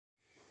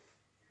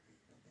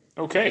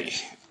Okay.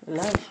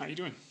 Hello. How you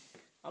doing?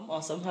 I'm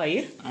awesome. How are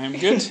you? I am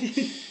good.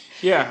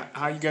 Yeah.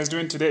 How you guys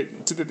doing today?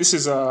 This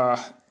is the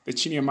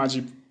Chinia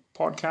Maji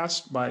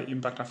podcast by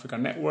Impact Africa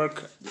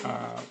Network,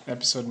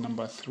 episode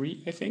number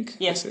 3, I think.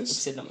 Yes, This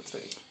is. episode number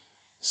 3.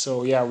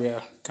 So yeah, we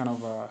are kind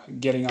of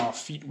getting our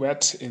feet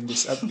wet in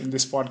this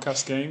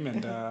podcast game,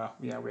 and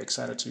we're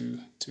excited to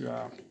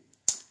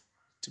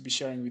be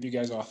sharing with you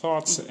guys our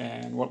thoughts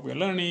and what we're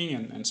learning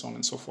and so on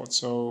and so forth.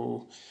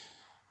 So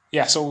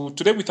yeah, so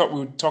today we thought we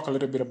would talk a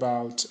little bit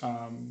about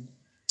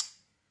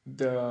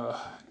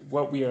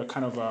what we are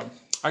kind of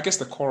I guess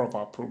the core of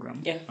our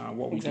program,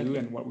 what we do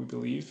and what we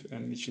believe,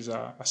 and which is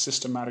a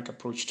systematic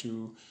approach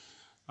to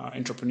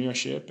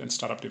entrepreneurship and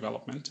startup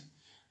development.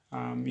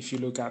 If you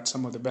look at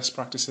some of the best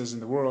practices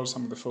in the world,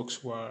 some of the folks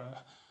who are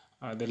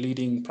the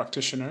leading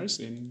practitioners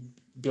in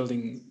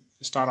building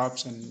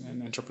startups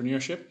and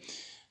entrepreneurship,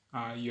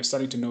 you're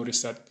starting to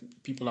notice that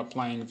people are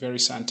applying a very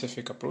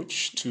scientific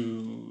approach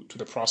to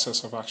the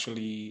process of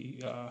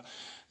actually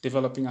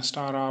developing a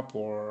startup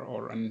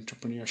or an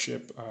entrepreneur,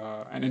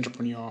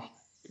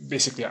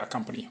 basically a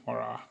company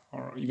or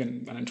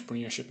even an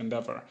entrepreneurship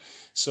endeavor.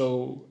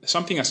 So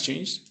something has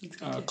changed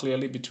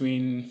clearly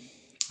between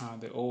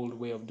the old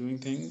way of doing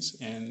things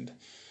and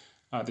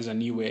there's a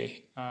new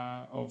way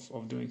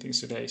of doing things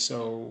today.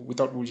 So we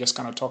thought we'd just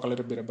kind of talk a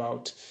little bit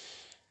about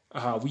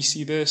how we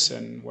see this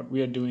and what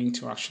we are doing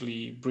to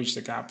actually bridge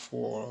the gap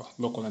for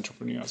local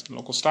entrepreneurs and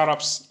local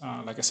startups.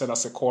 Like I said,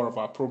 that's the core of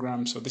our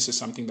program. So this is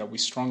something that we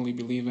strongly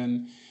believe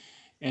in.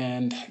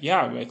 And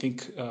yeah, I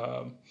think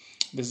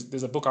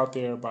there's a book out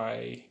there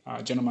by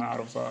a gentleman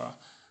out of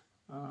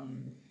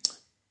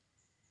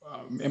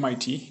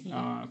MIT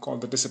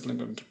called The Discipline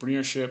of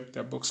Entrepreneurship.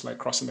 There are books like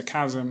Crossing the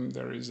Chasm.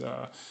 There is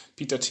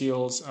Peter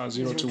Thiel's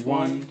 0 to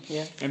 1.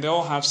 Yeah. And they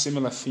all have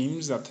similar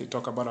themes that they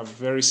talk about a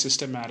very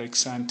systematic,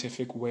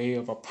 scientific way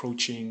of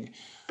approaching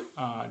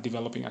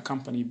developing a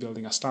company,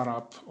 building a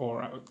startup,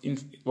 or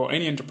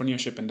any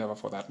entrepreneurship endeavor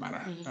for that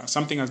matter.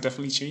 Something has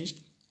definitely changed.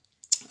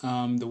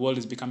 The world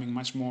is becoming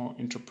much more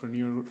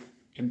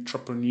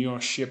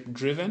entrepreneurship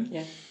driven.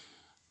 Yeah.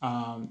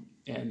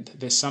 And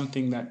there's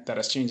something that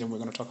has changed, and we're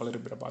going to talk a little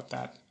bit about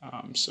that.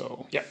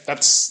 So yeah,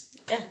 that's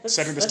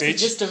setting the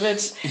stage. That's the gist of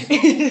it.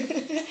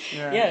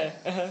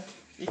 Yeah.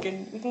 We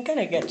can kind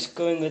of get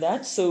going with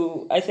that.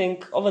 So I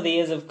think over the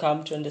years I've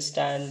come to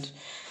understand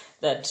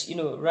that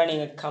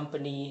running a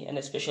company, and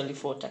especially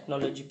for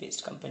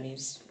technology-based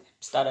companies,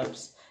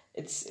 startups,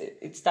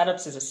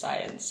 startups is a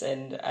science,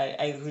 and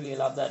I really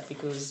love that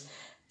because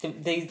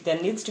there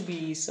needs to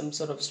be some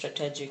sort of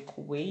strategic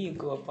way you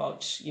go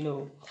about,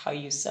 how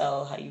you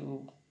sell, how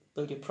you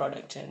build your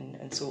product,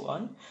 and so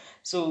on.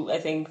 So I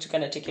think to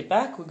kind of take it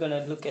back, we're going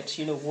to look at,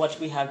 what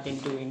we have been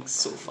doing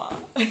so far.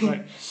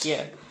 Right.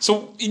 Yeah.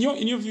 So in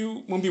your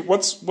view, Mumbi,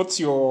 what's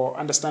your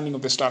understanding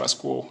of the status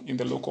quo in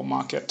the local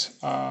market?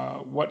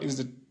 What is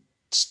the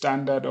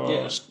standard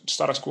or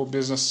status quo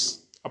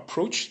business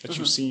approach that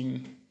you've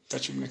seen,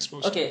 that you've been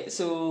exposed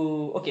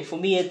to? For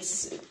me,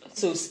 it's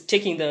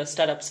taking the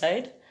startup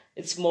side.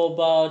 It's more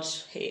about,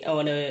 hey, I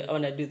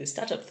wanna do the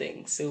startup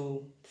thing.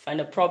 So find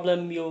a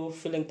problem you're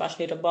feeling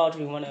passionate about,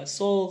 you wanna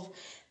solve,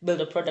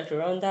 build a product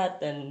around that,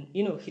 then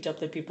hit up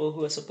the people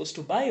who are supposed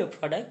to buy your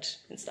product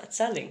and start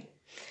selling.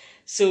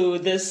 So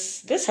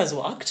this has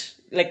worked.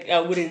 Like, I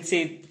wouldn't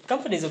say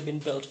companies have been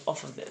built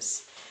off of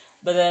this.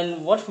 But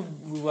then what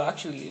we were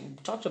actually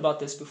talked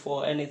about this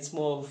before, and it's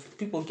more of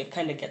people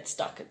get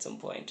stuck at some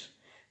point.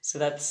 So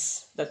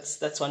that's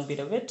one bit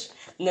of it.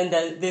 And then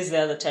there's the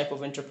other type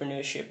of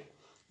entrepreneurship,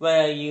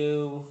 where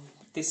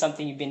there's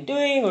something you've been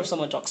doing, or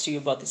someone talks to you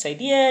about this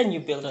idea, and you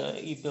build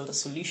a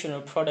solution or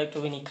a product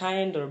of any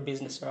kind or a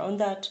business around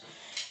that.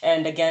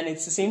 And again,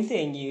 it's the same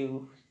thing.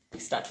 You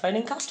start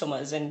finding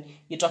customers, and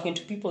you're talking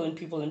to people, and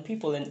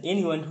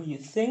anyone who you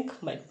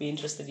think might be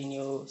interested in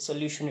your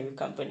solution or your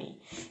company.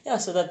 Yeah,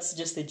 so that's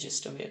just the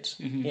gist of it.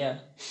 Mm-hmm. Yeah.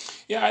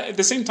 Yeah. At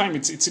the same time,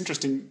 it's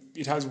interesting.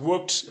 It has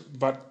worked,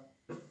 but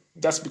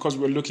that's because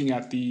we're looking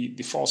at the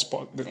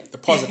the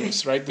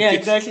positives, right?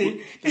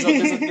 Exactly.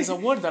 There's a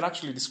word that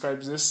actually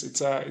describes this.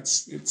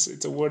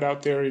 It's a word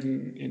out there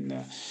in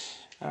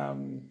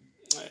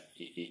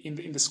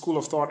the school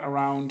of thought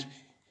around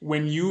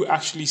when you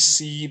actually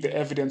see the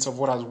evidence of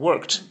what has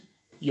worked.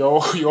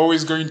 You're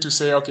always going to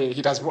say, okay,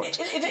 it has worked.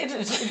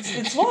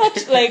 It's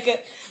worked.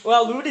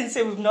 We wouldn't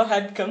say we've not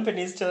had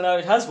companies till now.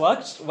 It has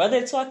worked. Whether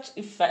it's worked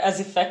as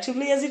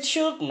effectively as it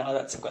should, now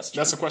that's a question.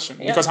 That's a question.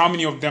 Yeah. Because how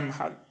many of them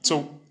had?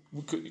 So,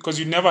 because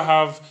you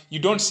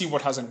don't see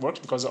what hasn't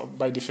worked, because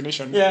by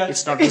definition,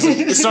 it's not visible.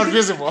 It's not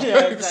visible.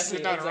 Yeah,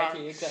 exactly.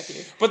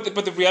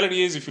 But the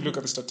reality is, if you look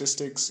at the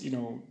statistics,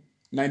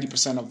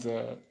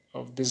 90%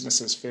 of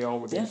businesses fail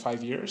within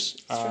 5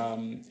 years.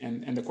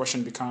 And the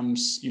question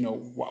becomes,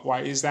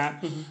 why is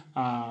that?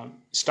 Mm-hmm.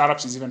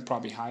 Startups is even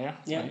probably higher,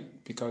 right?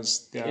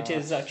 Because it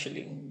is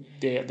actually.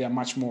 They're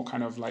much more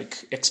kind of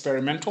like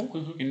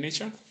experimental in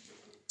nature.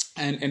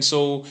 And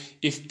so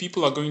if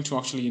people are going to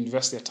actually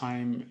invest their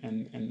time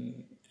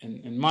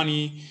and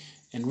money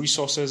and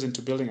resources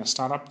into building a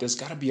startup, there's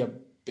got to be a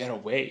better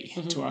way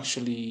to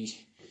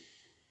actually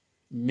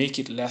make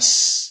it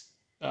less,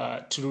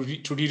 to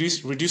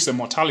reduce the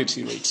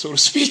mortality rate, so to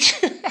speak.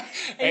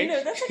 And,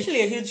 that's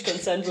actually a huge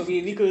concern for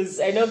me, because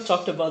I know I've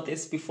talked about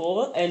this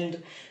before,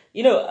 and,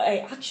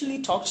 I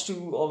actually talked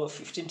to over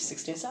 15 to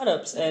 16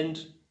 startups,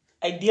 and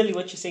ideally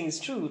what you're saying is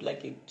true.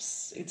 Like,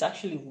 it's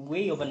actually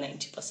way over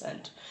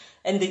 90%.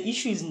 And the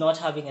issue is not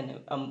having an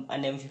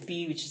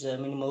MVP, which is a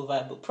minimal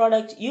viable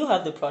product. You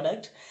have the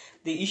product.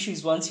 The issue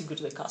is once you go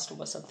to the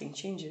customer, something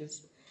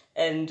changes.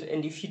 And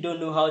if you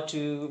don't know how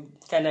to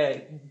kind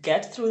of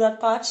get through that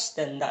patch,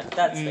 then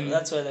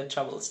that's where the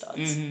trouble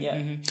starts.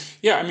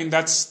 Yeah, I mean,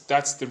 that's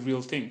the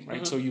real thing,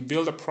 right? So you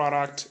build a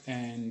product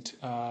and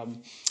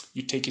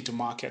you take it to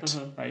market,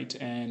 right?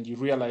 And you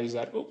realize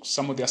that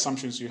some of the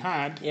assumptions you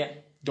had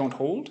don't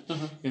hold.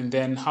 And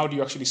then how do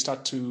you actually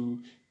start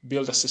to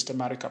build a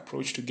systematic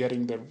approach to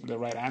getting the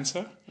right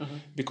answer?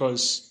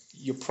 Because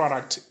your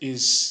product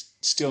is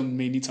still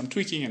may need some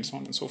tweaking and so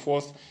on and so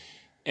forth.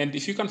 And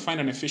if you can find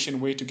an efficient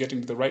way to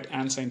getting the right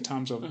answer in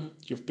terms of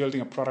you're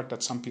building a product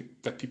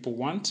that people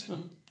want,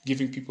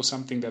 giving people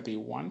something that they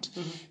want,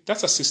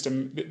 that's a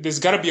system. There's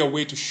got to be a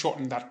way to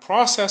shorten that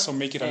process or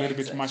make it a little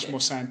bit much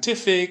more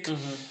scientific.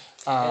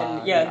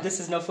 This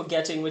is not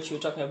forgetting what you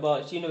were talking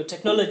about.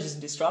 Technology is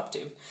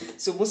disruptive.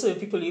 So most of the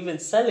people you're even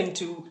selling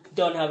to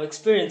don't have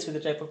experience with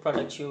the type of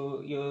product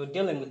you're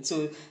dealing with.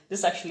 So this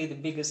is actually the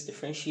biggest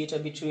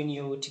differentiator between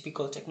your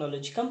typical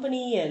technology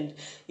company and,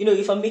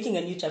 if I'm making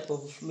a new type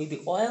of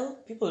maybe oil,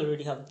 people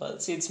already have oil.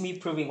 So it's me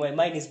proving why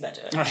mine is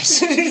better. Right.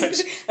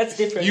 That's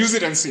different. Use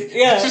it and see.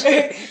 Yeah.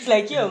 It's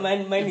like,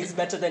 mine is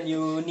better than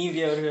your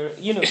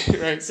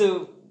Nivea, Right.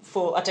 So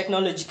for a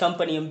technology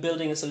company, I'm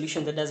building a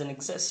solution that doesn't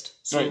exist.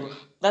 So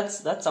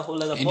that's a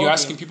whole other. And you're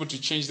asking people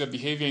to change their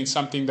behavior in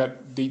something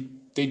that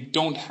they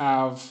don't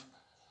have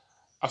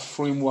a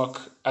framework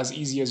as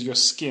easy as your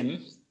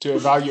skin to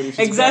evaluate if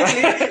it's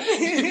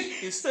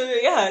exactly. So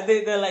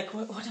they're like,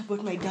 what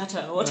about my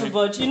data? What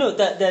about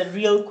the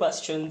real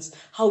questions?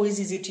 How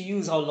easy is it to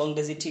use? How long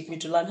does it take me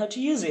to learn how to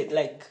use it?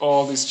 Like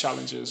all these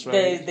challenges,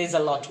 right? There's a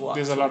lot to work.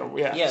 There's a lot of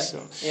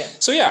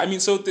I mean,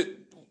 so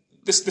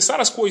the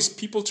status quo is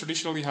people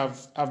traditionally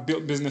have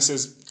built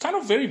businesses kind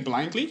of very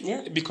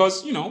blindly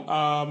because,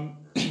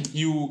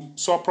 you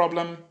saw a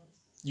problem,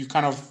 you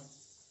kind of,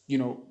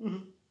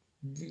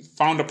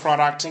 found a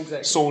product,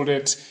 sold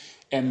it,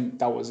 and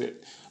that was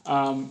it.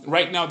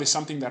 Right now, there's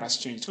something that has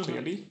changed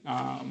clearly.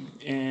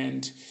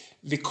 And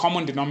the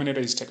common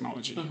denominator is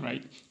technology,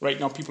 right? Right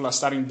now, people are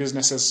starting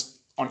businesses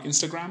on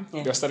Instagram.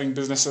 They're starting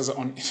businesses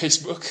on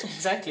Facebook.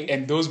 Exactly.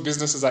 And those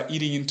businesses are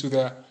eating into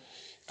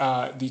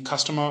the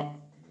customer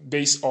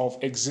base of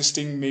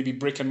existing maybe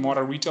brick and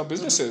mortar retail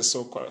businesses.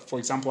 So for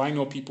example, I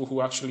know people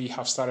who actually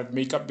have started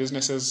makeup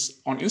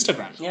businesses on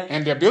Instagram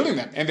and they're building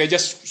them and they're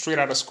just straight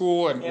out of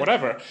school and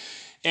whatever.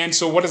 And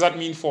so what does that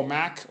mean for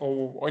Mac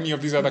or any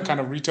of these other kind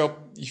of retail?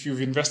 If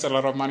you've invested a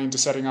lot of money into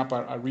setting up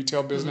a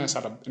retail business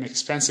at an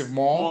expensive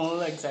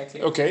mall.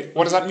 Exactly. Okay.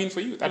 What does that mean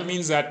for you? That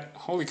means that,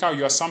 holy cow,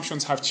 your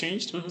assumptions have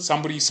changed.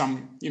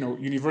 Some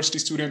university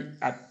student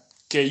at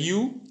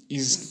KU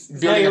is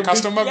building a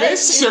customer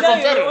base. You're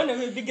one of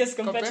your biggest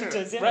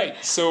competitors. Yeah.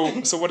 Right. So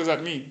what does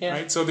that mean?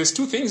 Right. So there's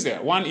two things there.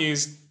 One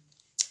is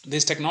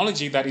this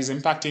technology that is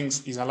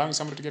allowing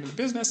somebody to get into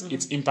business.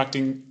 It's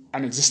impacting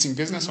an existing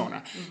business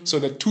owner. So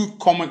the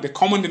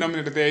common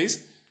denominator there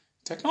is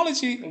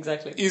technology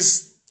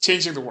is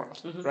changing the world,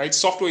 right?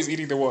 Software is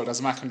eating the world,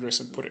 as Mark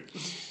Andreessen put it.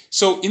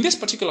 So in this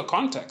particular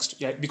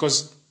context,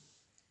 because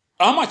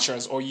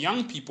amateurs or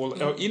young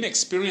people or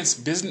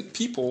inexperienced business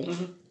people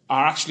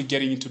are actually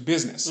getting into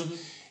business.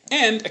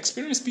 And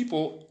experienced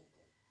people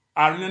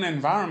are in an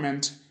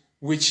environment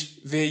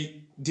which they're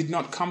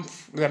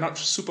not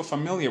super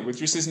familiar with,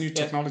 just this new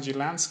technology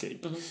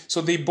landscape.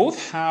 So they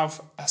both have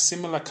a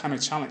similar kind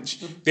of challenge.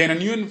 They're in a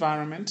new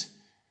environment,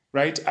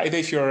 right? Either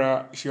if you're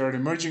an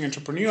emerging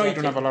entrepreneur, you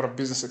don't have a lot of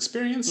business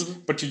experience,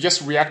 but you're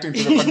just reacting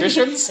to the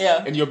conditions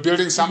and you're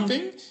building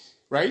something.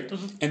 Right?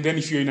 And then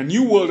if you're in a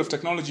new world of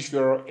technology, if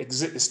you're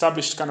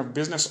established kind of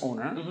business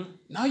owner,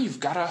 now you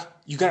gotta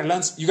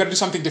learn, you gotta do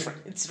something different.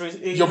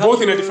 You're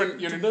both in a different.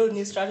 To build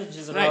new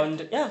strategies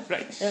around.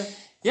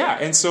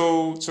 And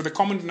so the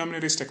common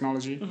denominator is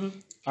technology.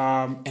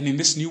 And in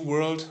this new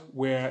world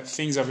where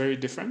things are very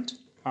different,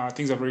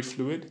 things are very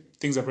fluid,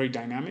 things are very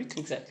dynamic.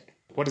 Exactly.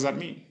 What does that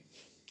mean?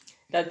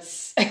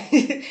 That's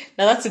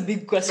a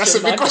big question. That's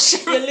a big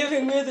question. You're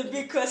leaving me with a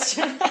big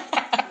question.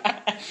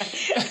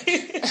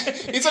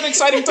 It's an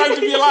exciting time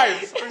to be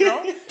alive,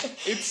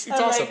 It's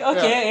awesome.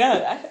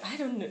 I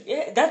don't know.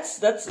 Yeah, that's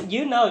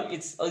now.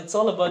 It's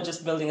all about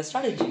just building a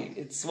strategy.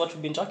 It's what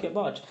we've been talking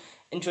about.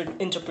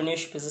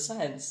 Entrepreneurship is a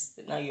science.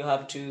 Now you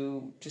have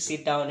to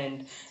sit down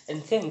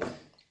and think.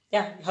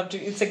 Yeah, you have to.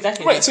 It's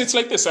exactly right. So it's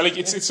like this.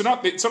 It's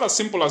not as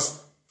simple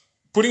as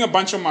putting a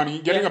bunch of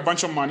money, getting a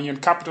bunch of money,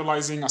 and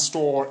capitalizing a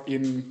store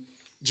in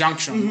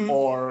Junction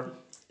or.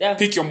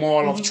 Pick your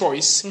mall of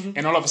choice,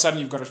 and all of a sudden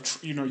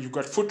you've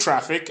got foot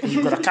traffic and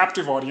you've got a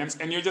captive audience,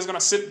 and you're just gonna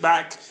sit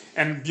back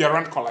and be a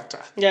rent collector.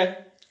 Yeah.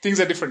 things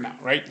are different now,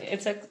 right?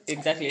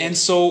 Exactly. And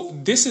so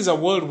this is a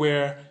world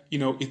where,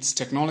 it's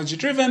technology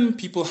driven.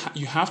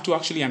 You have to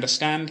actually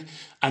understand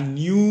a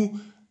new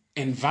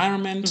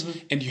environment,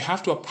 and you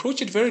have to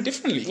approach it very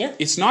differently. Yeah.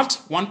 It's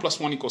not 1 +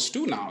 1 =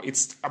 2 now.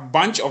 It's a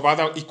bunch of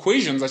other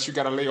equations that you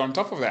got to lay on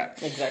top of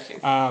that. Exactly.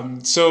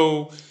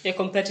 So your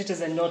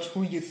competitors are not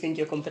who you think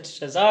your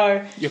competitors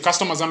are. Your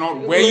customers are not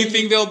where you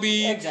think they'll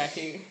be.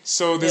 Exactly.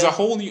 So there's a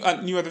whole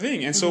new other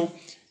thing. And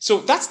so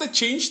that's the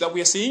change that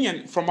we are seeing.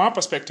 And from our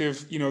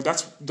perspective,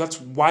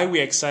 that's why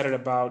we're excited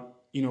about,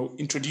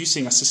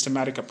 introducing a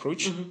systematic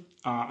approach,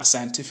 a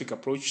scientific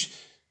approach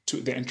to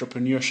the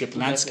entrepreneurship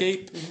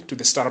landscape, to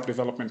the startup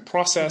development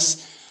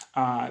process.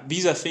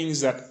 These are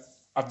things that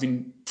have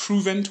been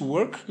proven to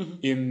work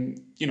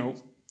in,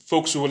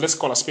 folks who, let's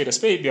call a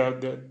spade,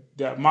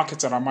 their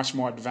markets that are much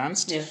more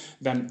advanced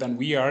than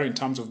we are in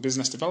terms of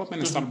business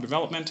development and startup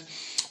development.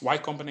 Y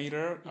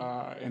Combinator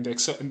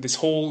and this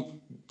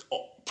whole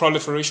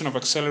proliferation of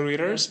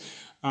accelerators.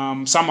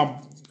 Some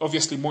are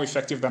obviously more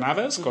effective than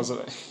others because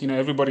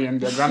everybody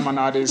and their grandma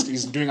nowadays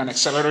is doing an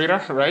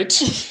accelerator, right?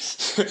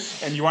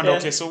 And you wonder,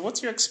 okay, so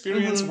what's your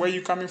experience? Where are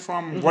you coming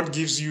from? What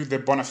gives you the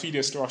bona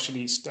fides to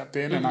actually step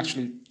in and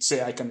actually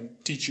say, I can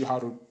teach you how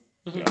to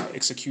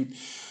execute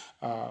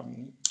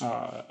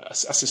a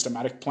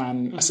systematic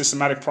plan, a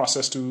systematic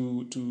process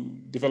to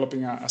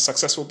developing a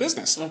successful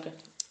business. Okay.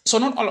 So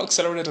not all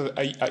accelerators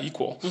are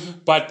equal,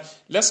 but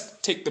let's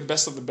take the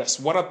best of the best.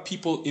 What are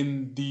people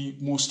in the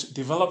most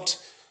developed,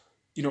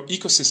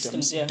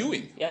 ecosystems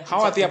doing? Yeah,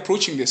 how are they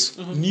approaching this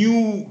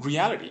new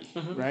reality,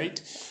 right?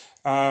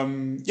 I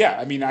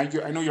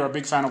know you're a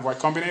big fan of Y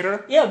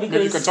Combinator. Yeah, because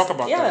maybe you can talk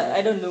about that. Yeah,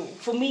 I don't know.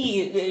 For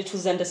me, it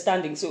was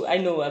understanding. So I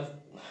know I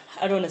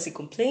don't want to say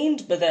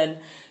complained, but then,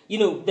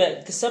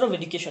 the sort of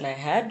education I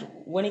had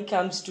when it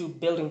comes to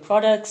building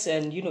products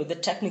and, the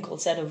technical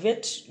side of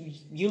it,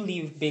 you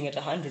leave being at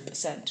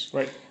 100%.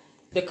 Right.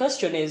 The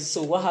question is,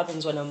 so what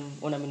happens when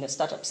I'm in a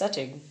startup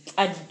setting?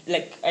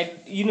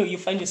 You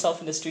find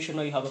yourself in a situation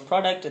where you have a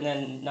product and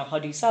then now how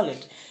do you sell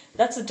it?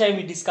 That's the time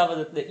you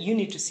discover that you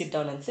need to sit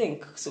down and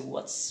think, so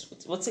what's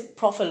the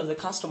profile of the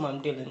customer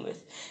I'm dealing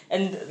with?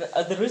 And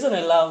the reason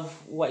I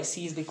love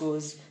YC is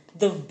because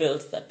they've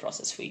built that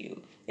process for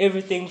you.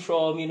 Everything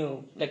from,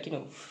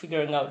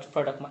 figuring out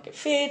product market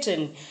fit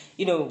and,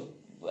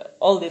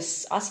 all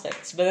these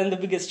aspects. But then the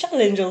biggest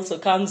challenge also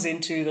comes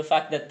into the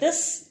fact that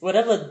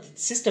whatever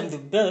system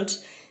they've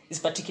built is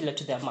particular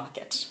to their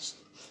market.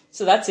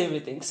 So that's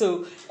everything.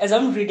 So as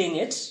I'm reading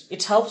it,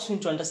 it helps me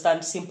to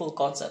understand simple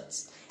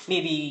concepts.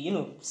 Maybe,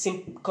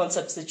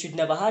 concepts that you'd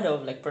never heard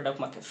of, like product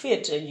market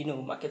fit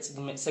and, market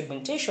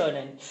segmentation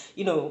and,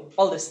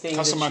 all these things.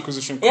 Customer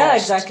acquisition cost. Yeah,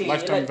 exactly.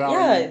 Lifetime value.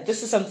 Yeah,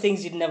 this is some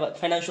things you'd never,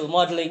 financial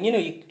modeling,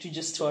 you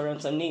just throw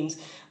around some names,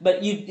 but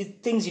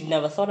things you'd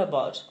never thought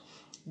about.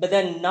 But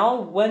then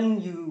now when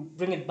you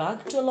bring it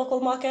back to a local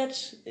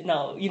market,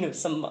 now, a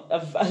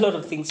lot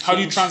of things change. How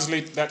do you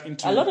translate that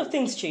into... A lot of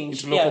things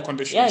change. Into local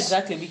conditions. Yeah,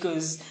 exactly,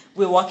 because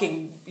we're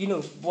working,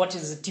 what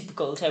is a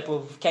typical type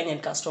of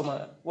Kenyan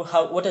customer?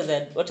 What's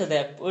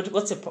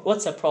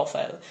their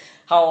profile?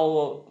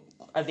 How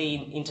are they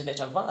internet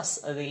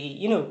averse? Are they,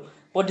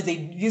 what do they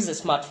use a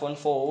smartphone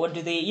for? What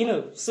do they,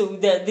 so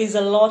there's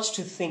a lot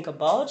to think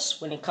about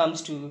when it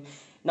comes to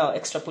now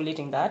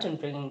extrapolating that and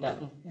bringing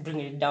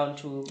it down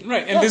to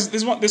right. And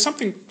there's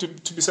something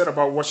to be said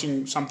about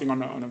watching something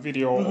on a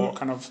video or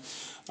kind of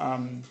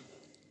and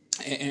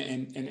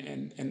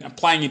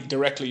applying it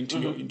directly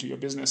into your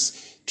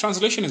business.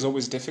 Translation is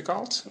always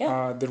difficult.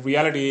 Yeah. The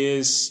reality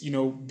is,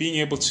 being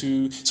able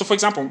to. So, for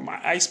example,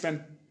 I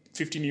spent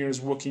 15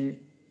 years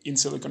working in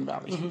Silicon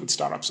Valley with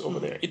startups over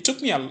there. It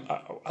took me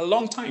a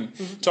long time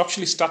to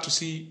actually start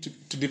to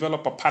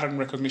develop a pattern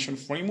recognition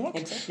framework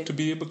to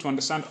be able to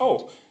understand.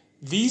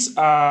 These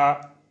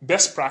are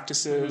best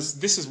practices.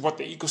 This is what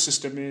the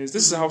ecosystem is.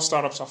 This is how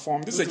startups are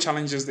formed. These are the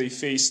challenges they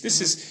face.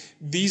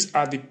 These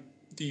are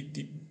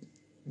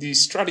the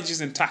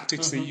strategies and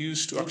tactics they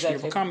use to actually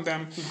overcome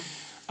them.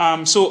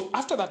 So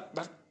after that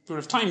period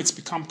of time, it's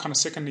become kind of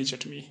second nature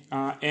to me.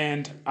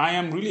 And I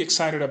am really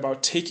excited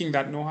about taking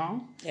that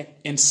know-how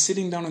and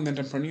sitting down with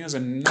entrepreneurs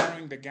and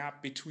narrowing the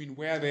gap between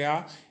where they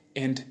are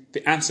and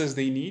the answers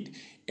they need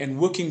and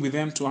working with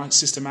them to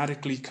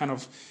systematically kind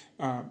of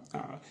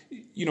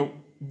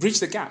bridge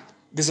the gap.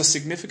 There's a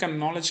significant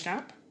knowledge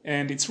gap,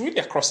 and it's really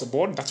across the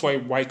board. That's why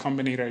Y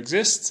Combinator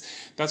exists.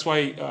 That's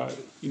why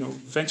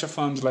venture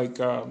firms like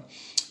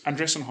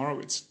Andreessen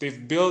Horowitz,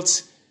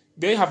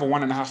 they have a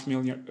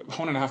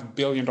 $1.5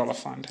 billion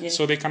fund. Yeah.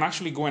 So they can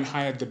actually go and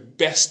hire the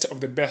best of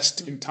the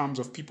best in terms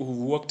of people who've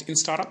worked in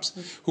startups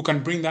who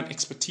can bring that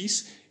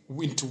expertise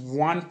into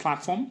one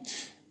platform.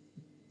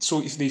 So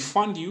if they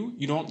fund you,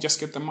 you don't just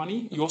get the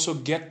money, you also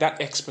get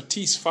that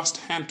expertise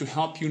firsthand to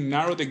help you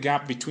narrow the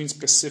gap between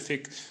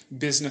specific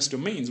business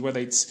domains, whether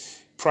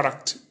it's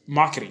product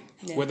marketing,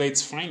 whether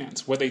it's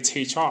finance, whether it's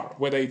HR,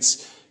 whether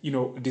it's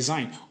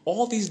design.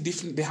 All these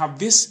different, they have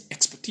this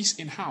expertise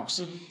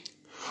in-house.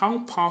 How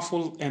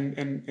powerful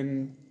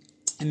and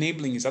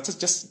enabling is. That's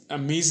just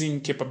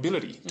amazing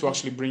capability to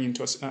actually bring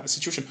into a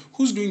situation.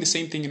 Who's doing the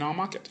same thing in our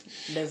market?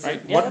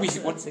 Right?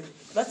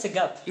 That's a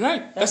gap.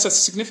 Right. That's a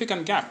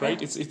significant gap,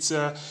 right?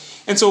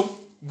 And so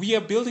we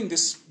are building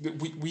this.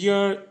 We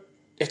are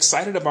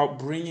excited about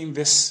bringing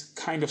this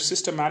kind of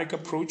systematic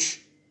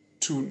approach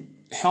to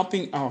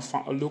helping our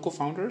local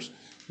founders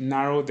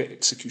narrow the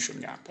execution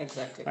gap.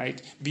 Exactly.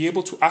 Right. Be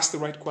able to ask the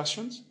right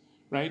questions.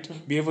 Right.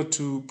 Be able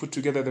to put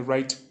together the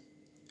right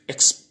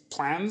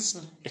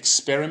plans,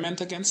 experiment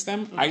against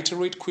them,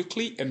 iterate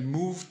quickly, and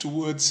move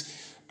towards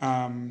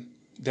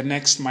the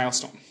next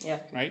milestone. Yeah.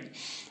 Right.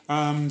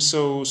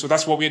 So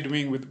that's what we're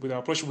doing with our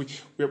approach.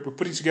 We're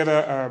putting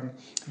together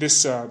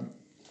this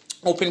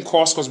open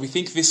course because we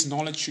think this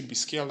knowledge should be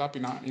scaled up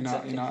in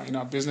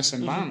our business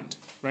environment.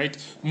 Right.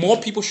 More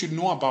people should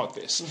know about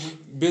this.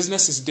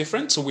 Business is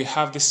different, so we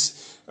have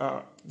this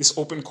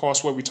open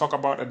course where we talk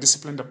about a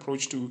disciplined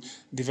approach to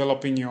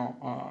developing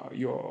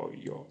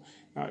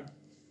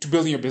to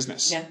building your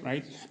business,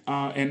 right?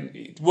 And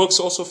it works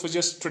also for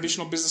just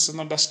traditional businesses,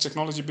 not just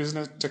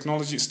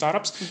technology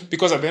startups,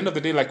 because at the end of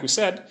the day, like we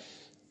said,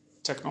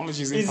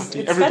 technology is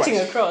impacting everybody.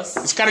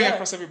 It's cutting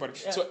across everybody.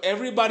 Yeah. So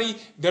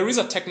there is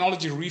a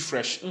technology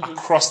refresh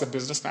across the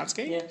business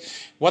landscape. Yeah.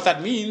 What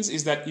that means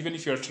is that even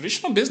if you're a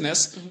traditional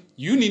business,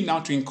 you need now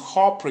to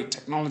incorporate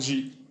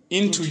technology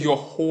into your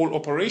whole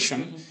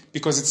operation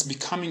because it's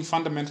becoming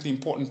fundamentally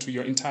important to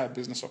your entire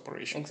business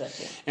operation.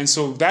 Exactly. And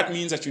so that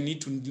means that you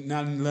need to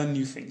now learn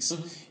new things.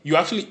 You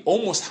actually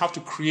almost have to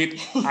create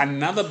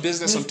another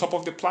business on top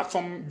of the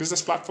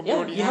business platform you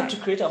already have. You have to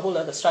create a whole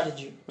other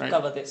strategy to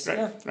cover this.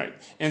 Right.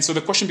 And so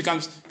the question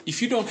becomes,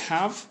 if you don't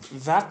have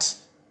that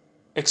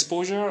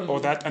exposure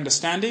or that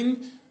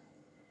understanding,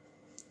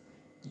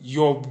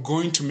 you're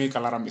going to make a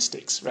lot of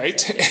mistakes, right?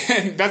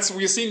 And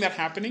we're seeing that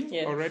happening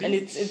already. And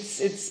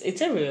it's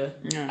everywhere,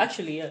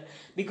 actually,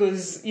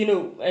 because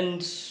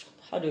and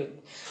how do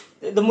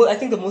I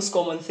think the most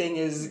common thing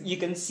is you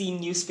can see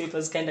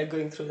newspapers kind of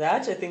going through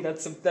that. I think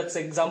that's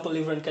an example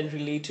everyone can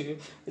relate to.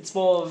 It's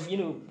more of,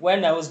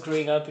 when I was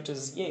growing up, it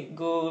was,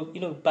 go,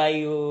 buy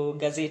your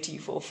Gazette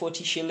for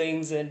 40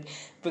 shillings and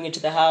bring it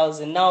to the house.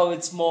 And now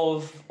it's more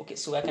of, okay,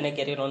 so where can I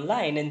get it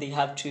online? And they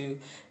have to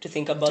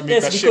think about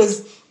this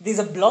because there's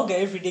a blogger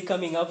every day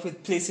coming up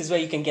with places where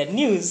you can get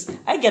news.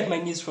 I get my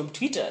news from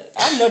Twitter.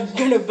 I'm not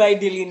going to buy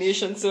Daily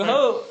Nation. So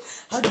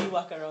how do you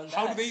work around that?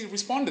 How do they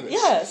respond to this?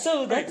 Yeah,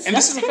 so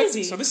that's crazy.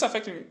 So this is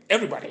affecting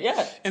everybody.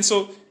 Yeah. And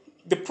so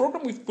the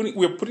program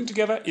we're putting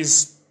together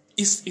it's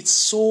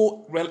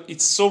so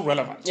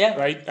relevant. Yeah.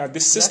 Right.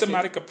 This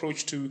systematic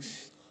approach to,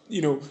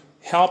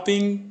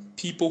 helping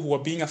people who are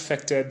being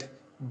affected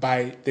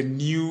by the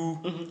new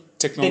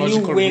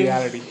technological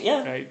reality.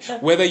 Yeah. Right. Yeah.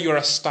 Whether you're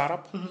a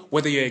startup,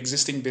 whether you're an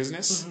existing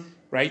business,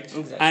 right.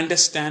 Exactly.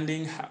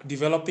 Understanding,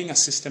 developing a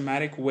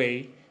systematic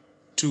way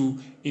to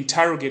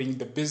interrogating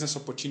the business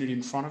opportunity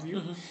in front of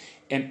you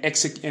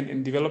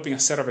and developing a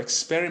set of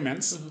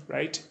experiments,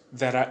 right,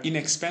 that are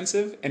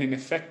inexpensive and in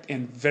effect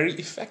and very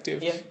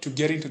effective to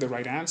get into the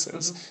right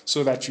answers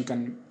so that you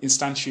can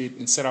instantiate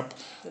and set up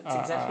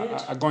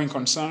a going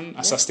concern,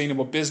 a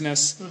sustainable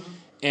business.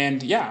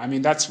 And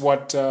that's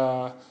what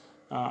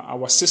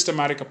our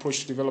systematic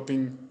approach to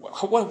developing,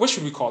 what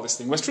should we call this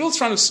thing? We're still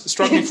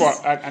struggling for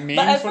a name for this.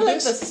 But I feel like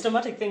the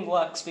systematic thing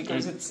works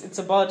because it's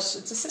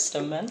a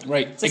system, man.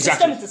 Right, it's a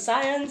system, it's a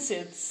science,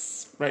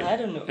 I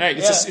don't know. Right,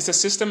 it's a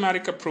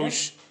systematic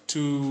approach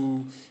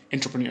to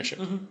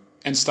entrepreneurship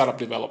and startup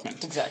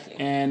development. Exactly.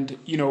 And,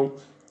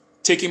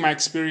 taking my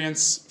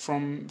experience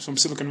from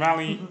Silicon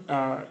Valley,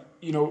 I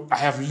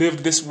have lived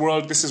this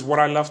world, this is what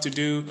I love to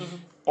do.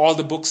 All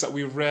the books that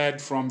we've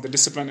read from The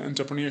Discipline of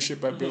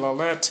Entrepreneurship by Bill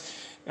Allett,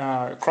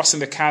 Crossing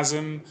the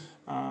Chasm,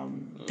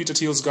 Peter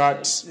Thiel's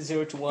got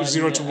 0 to 1.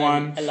 0 to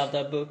 1. I love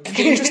that book. And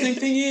the interesting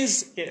thing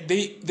is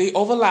they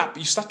overlap.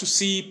 You start to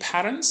see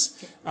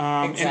patterns.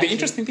 And the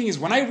interesting thing is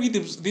when I read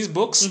these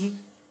books,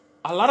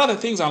 a lot of the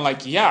things I'm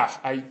like,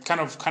 I kind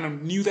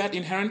of knew that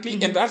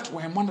inherently. And that's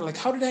why I wonder, like,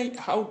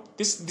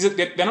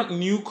 they're not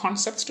new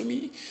concepts to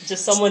me.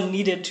 Just someone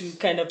needed to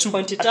kind of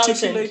point it out.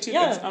 Articulate it.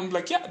 And I'm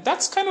like,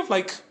 that's kind of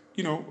like,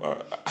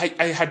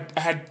 I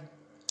had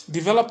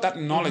developed that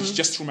knowledge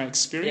just through my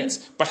experience,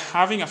 but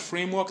having a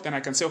framework, then I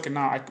can say, okay,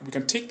 now we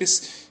can take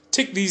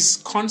these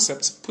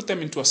concepts, put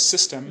them into a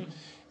system,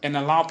 and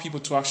allow people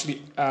to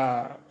actually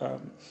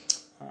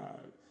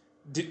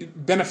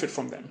benefit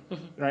from them,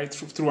 right?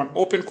 Through an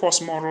open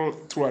course model,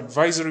 through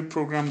advisory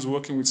programs,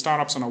 working with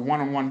startups on a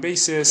one-on-one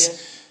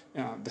basis,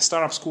 the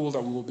startup school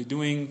that we will be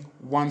doing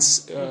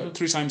once, 3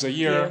 times a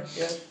year.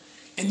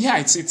 And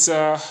it's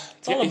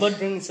all about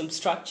bringing some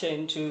structure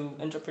into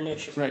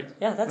entrepreneurship. Right.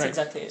 Yeah, that's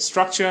exactly it.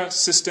 Structure,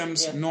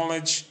 systems,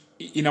 knowledge,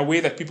 in a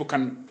way that people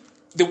can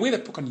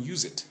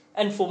use it.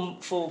 And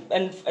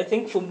and I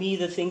think for me,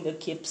 the thing that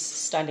keeps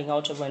standing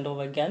out over and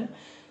over again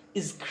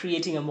is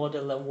creating a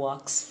model that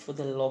works for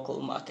the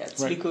local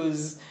markets. Right.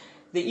 Because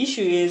the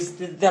issue is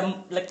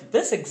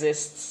this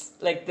exists.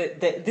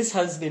 This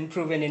has been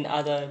proven in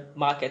other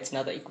markets and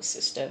other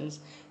ecosystems.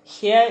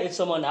 here, if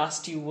someone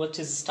asked you what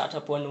is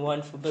Startup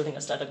 101 for building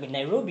a startup in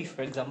Nairobi,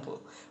 for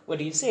example, what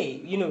do you say?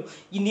 You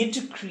need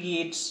to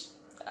create,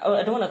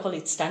 I don't want to call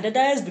it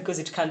standardized because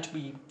it can't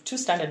be too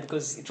standard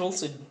because it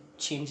also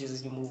changes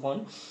as you move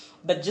on,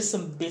 but just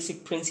some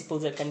basic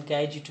principles that can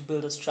guide you to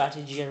build a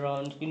strategy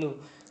around,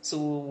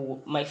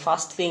 so my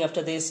first thing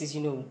after this is,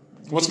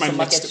 what's my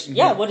next step?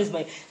 Yeah, what is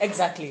my...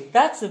 Exactly.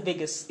 That's the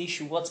biggest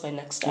issue. What's my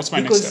next step? What's my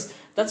next step?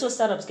 That's what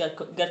startups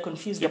get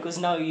confused because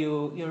now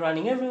you're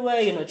running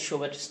everywhere. You're not sure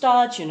where to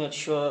start. You're not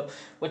sure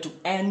where to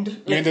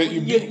end.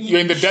 You're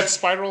in the death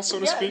spiral, so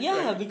to speak.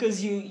 Yeah, right?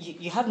 because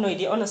you have no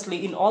idea.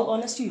 Honestly, in all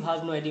honesty, you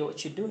have no idea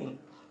what you're doing.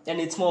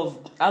 And it's more of,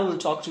 I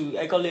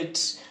call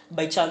it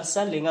by chance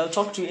selling. I'll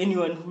talk to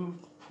anyone who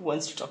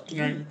wants to talk to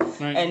me.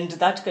 Right. And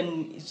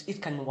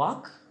it can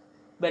work.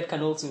 But it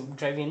can also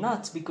drive you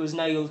nuts because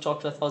now you'll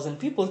talk to 1,000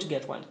 people to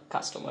get one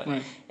customer.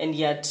 Right. And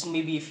yet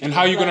maybe if you... And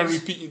how are you going to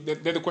repeat...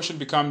 Then the question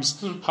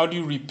becomes, how do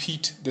you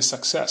repeat the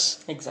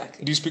success?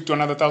 Exactly. Do you speak to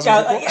another 1,000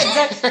 people?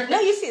 Exactly.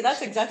 No, you see,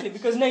 that's exactly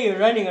because now you're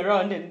running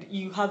around and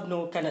you have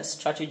no kind of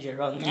strategy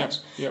around that.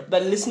 Yep.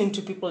 But listening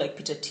to people like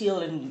Peter Thiel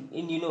and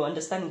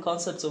understanding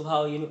concepts of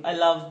how, I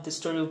love the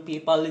story of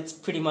PayPal. It's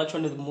pretty much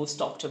one of the most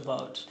talked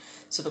about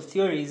sort of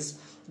theories.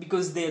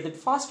 Because they're the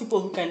first people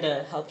who kind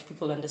of helped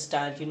people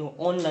understand,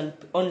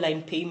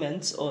 online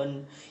payments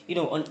on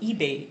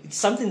eBay. It's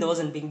something that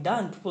wasn't being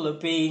done. People are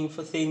paying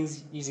for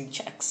things using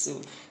checks.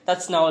 So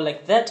that's now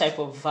like their type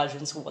of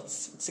version. So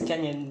what's the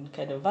Kenyan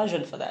kind of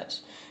version for that?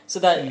 So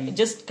that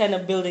just kind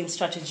of building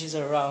strategies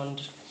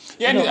around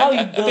how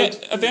you build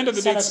at the end of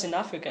the day, startups in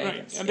Africa.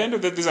 Right. At the end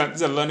of the day, these are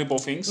learnable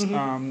things.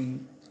 Mm-hmm.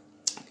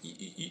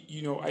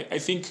 I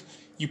think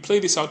you play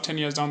this out 10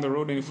 years down the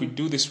road, and if we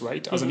do this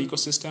right as an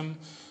ecosystem,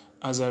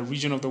 as a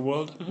region of the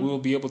world, we will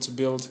be able to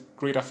build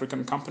great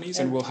African companies,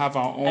 and we'll have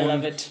our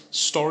own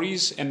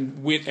stories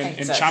and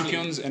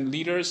champions and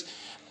leaders.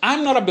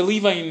 I'm not a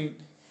believer in,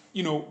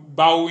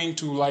 bowing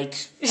to like.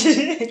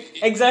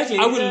 Exactly.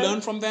 I will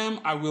learn from them.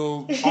 I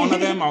will honor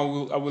them. I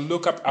will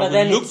look up. I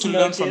will look to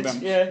learn from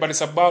them. Yeah. But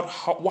it's about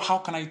how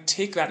can I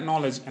take that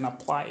knowledge and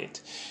apply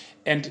it,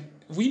 and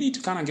we need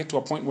to kind of get to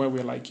a point where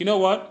we're like, you know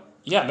what?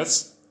 Yeah,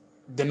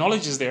 the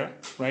knowledge is there,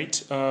 right?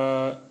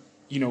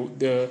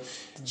 The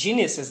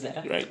genius is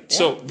there, right? Yeah.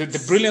 So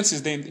the brilliance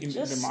is there in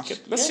the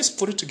market. Let's just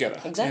put it together.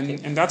 Exactly.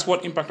 And that's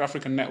what Impact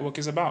Africa Network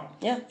is about.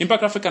 Yeah.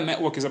 Impact Africa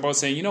Network is about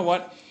saying, you know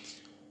what?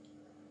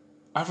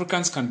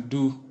 Africans can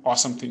do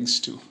awesome things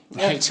too,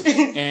 right?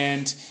 Yeah.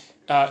 And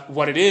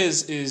what it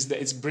is that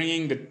it's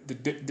bringing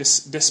this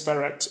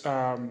disparate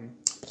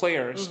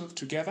players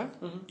together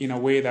in a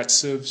way that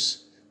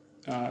serves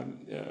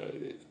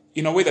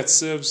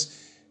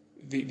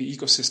the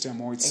ecosystem,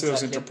 or it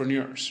serves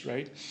entrepreneurs,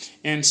 right?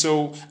 And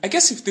so I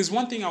guess if there's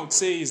one thing I would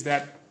say is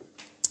that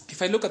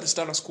if I look at the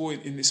status quo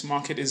in this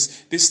market,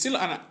 is there's still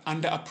an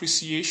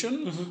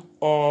underappreciation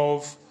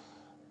of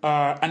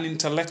an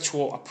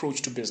intellectual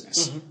approach to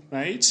business,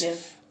 right?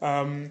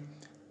 Yeah.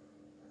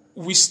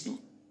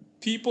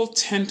 People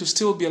tend to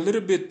still be a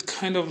little bit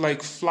kind of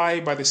like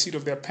fly by the seat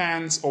of their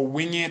pants or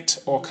wing it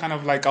or kind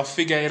of like I'll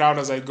figure it out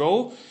as I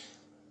go.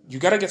 You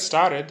got to get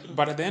started,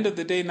 but at the end of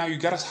the day, now you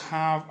got to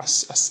have a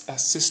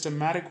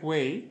systematic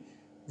way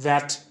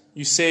that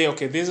you say,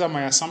 okay, these are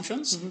my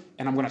assumptions,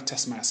 and I'm going to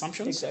test my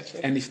assumptions.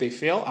 Exactly. And if they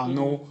fail, I'll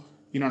know,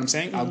 you know what I'm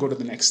saying? I'll go to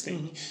the next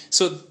thing.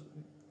 So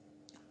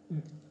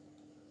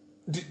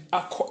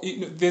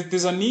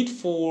there's a need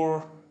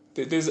for,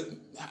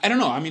 I don't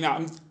know, I mean,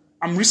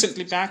 I'm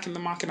recently back in the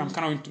market. I'm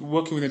kind of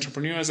working with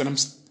entrepreneurs,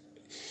 and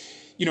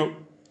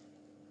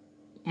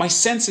my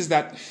sense is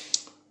that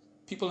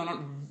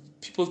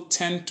people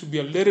tend to be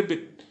a little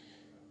bit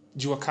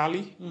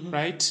juakali,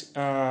 right?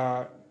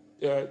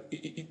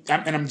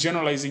 And I'm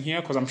generalizing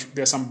here because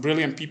there's some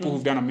brilliant people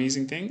who've done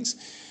amazing things.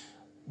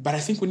 But I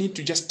think we need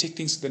to just take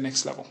things to the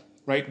next level,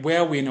 right?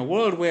 Where we're in a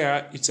world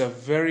where it's a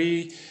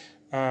very,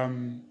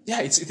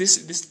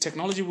 this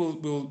technology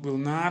will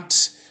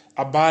not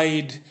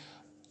abide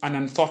an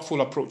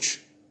unthoughtful approach.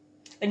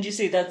 And you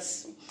see,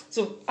 that's...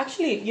 So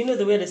actually,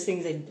 the weirdest thing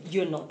is that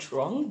you're not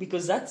wrong,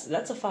 because that's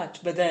a fact.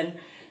 But then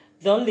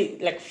the only,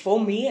 for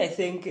me, I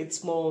think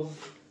it's more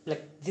of,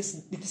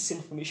 this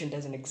information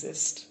doesn't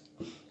exist.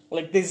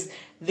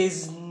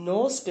 There's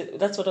no...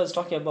 that's what I was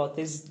talking about.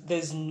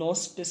 There's no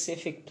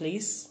specific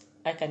place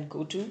I can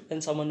go to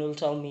and someone will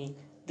tell me,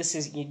 this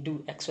is, you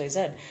do X, Y,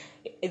 Z.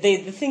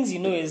 The things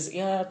is,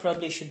 I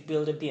probably should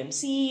build a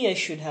BMC, I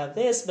should have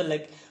this,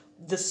 but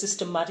the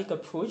systematic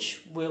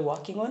approach we're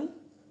working on,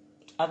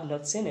 I've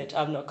not seen it.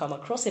 I've not come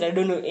across it. I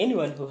don't know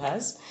anyone who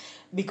has,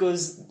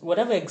 because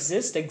whatever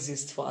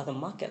exists for other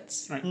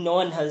markets. Right. No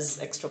one has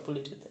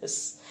extrapolated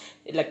this.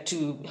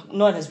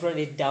 No one has brought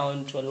it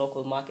down to a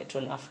local market, to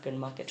an African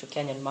market, to a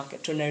Kenyan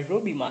market, to a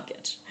Nairobi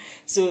market.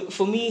 So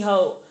for me,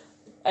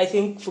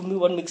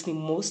 what makes me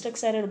most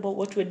excited about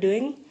what we're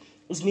doing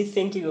is me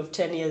thinking of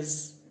 10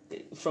 years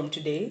from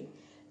today,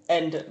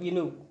 and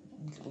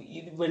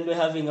when we're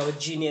having our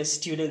junior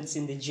students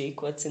in the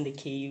JQuats and the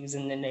KUs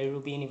and the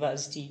Nairobi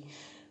University,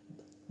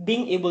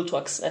 being able to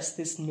access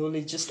this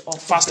knowledge just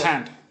off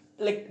firsthand.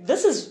 like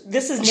this is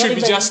it not should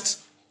even be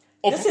just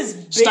this is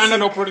basic,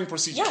 standard operating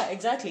procedure. Yeah,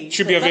 exactly.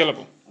 Should be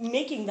available.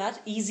 Making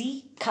that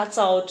easy cuts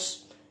out,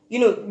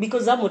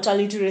 because that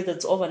mortality rate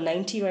that's over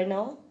 90 right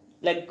now,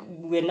 like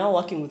we're now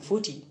working with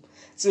 40.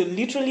 So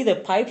literally the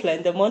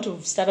pipeline, the amount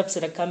of startups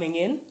that are coming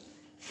in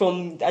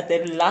from at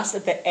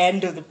the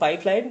end of the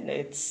pipeline,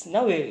 it's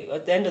now we're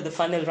at the end of the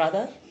funnel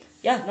rather.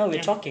 Yeah, now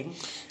we're talking.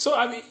 So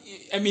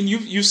I mean,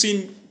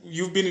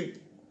 you've been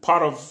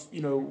part of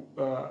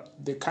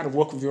the kind of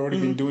work we've already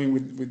been doing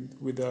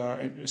with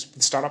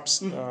startups,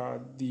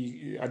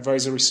 the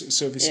advisory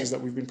services that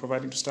we've been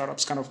providing to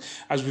startups, kind of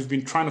as we've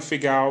been trying to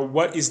figure out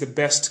what is the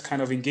best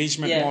kind of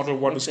engagement model,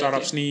 what do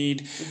startups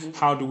need,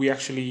 how do we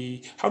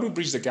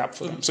bridge the gap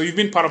for them. So you've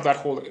been part of that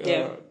whole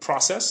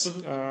process.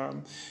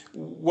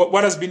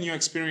 What has been your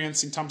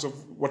experience in terms of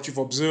what you've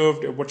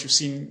observed, or what you've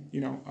seen?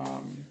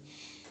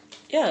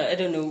 Yeah, I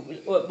don't know.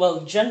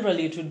 Well,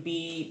 generally it would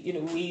be,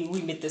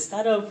 we meet the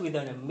startup with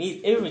an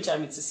amazing, every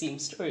time it's the same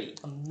story,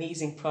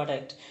 amazing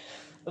product,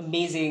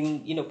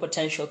 amazing,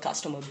 potential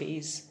customer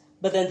base.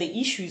 But then the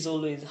issue is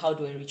always, how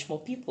do I reach more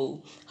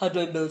people? How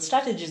do I build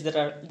strategies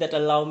that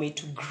allow me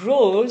to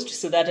grow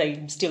so that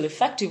I'm still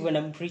effective when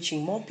I'm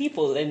reaching more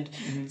people? And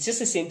it's just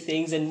the same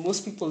things. And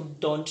most people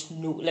don't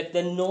know, like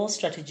there are no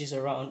strategies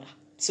around.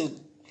 So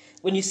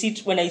when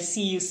I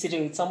see you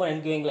sitting with someone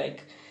and going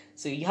like,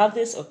 so you have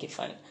this, okay,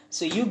 fine.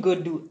 So you go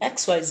do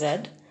X, Y, Z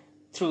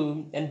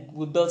and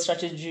we build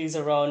strategies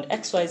around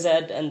X, Y, Z,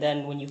 and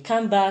then when you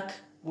come back,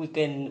 we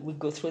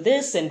go through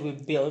this and we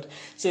build.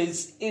 So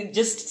it's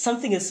just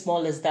something as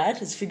small as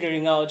that is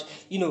figuring out,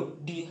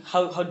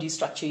 how do you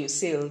structure your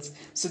sales?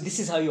 So this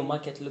is how your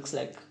market looks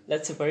like.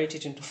 Let's separate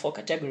it into 4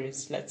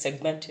 categories. Let's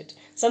segment it.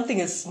 Something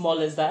as small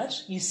as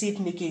that, you see it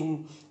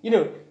making,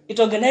 it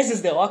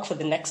organizes their work for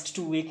the next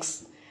 2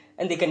 weeks.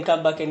 And they can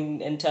come back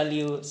and tell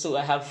you, so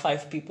I have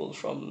 5 people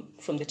from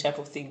the type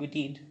of thing we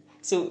did.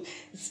 So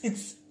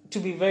it's to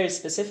be very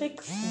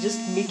specific, just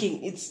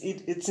making it's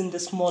in the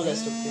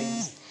smallest of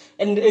things.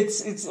 And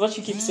it's what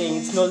you keep saying,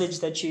 it's knowledge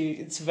that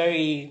it's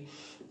very,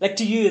 like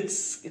to you,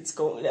 it's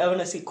I want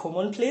to say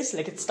commonplace,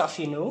 like it's stuff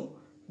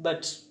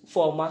but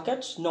for a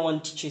market, no one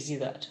teaches you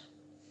that.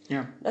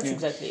 Yeah, that's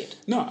exactly it.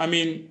 No, I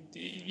mean,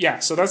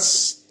 so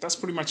that's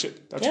pretty much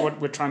it. That's what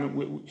we're trying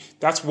to.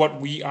 That's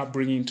what we are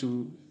bringing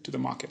to the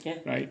market,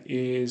 right?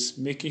 Is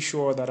making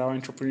sure that our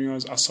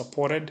entrepreneurs are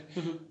supported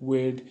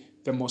with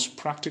the most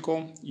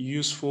practical,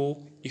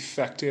 useful,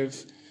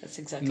 effective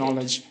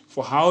knowledge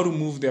for how to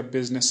move their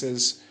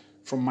businesses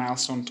from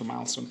milestone to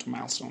milestone to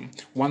milestone.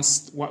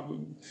 Once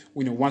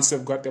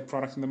they've got their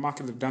product in the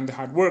market, they've done the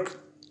hard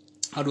work.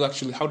 How do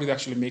they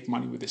actually make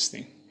money with this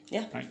thing?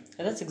 Yeah, right.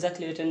 And that's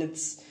exactly it, and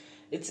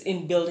it's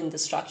in building the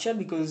structure,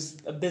 because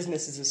a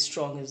business is as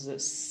strong as the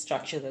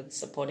structure that's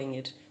supporting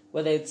it.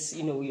 Whether it's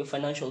your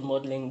financial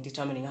modeling,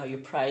 determining how you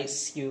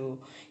price,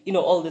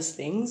 all these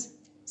things.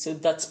 So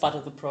that's part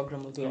of the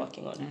program we'll be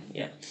working on.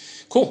 Yeah.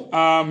 Cool.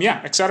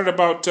 Excited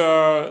about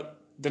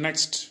the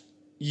next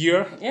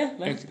year. Yeah,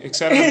 man.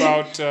 Excited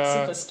about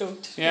super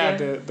stoked.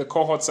 The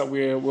cohorts that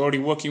we're already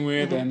working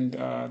with, and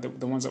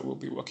the ones that we'll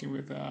be working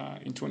with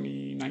in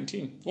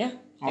 2019. Yeah,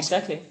 awesome.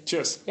 Exactly.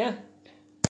 Cheers. Yeah.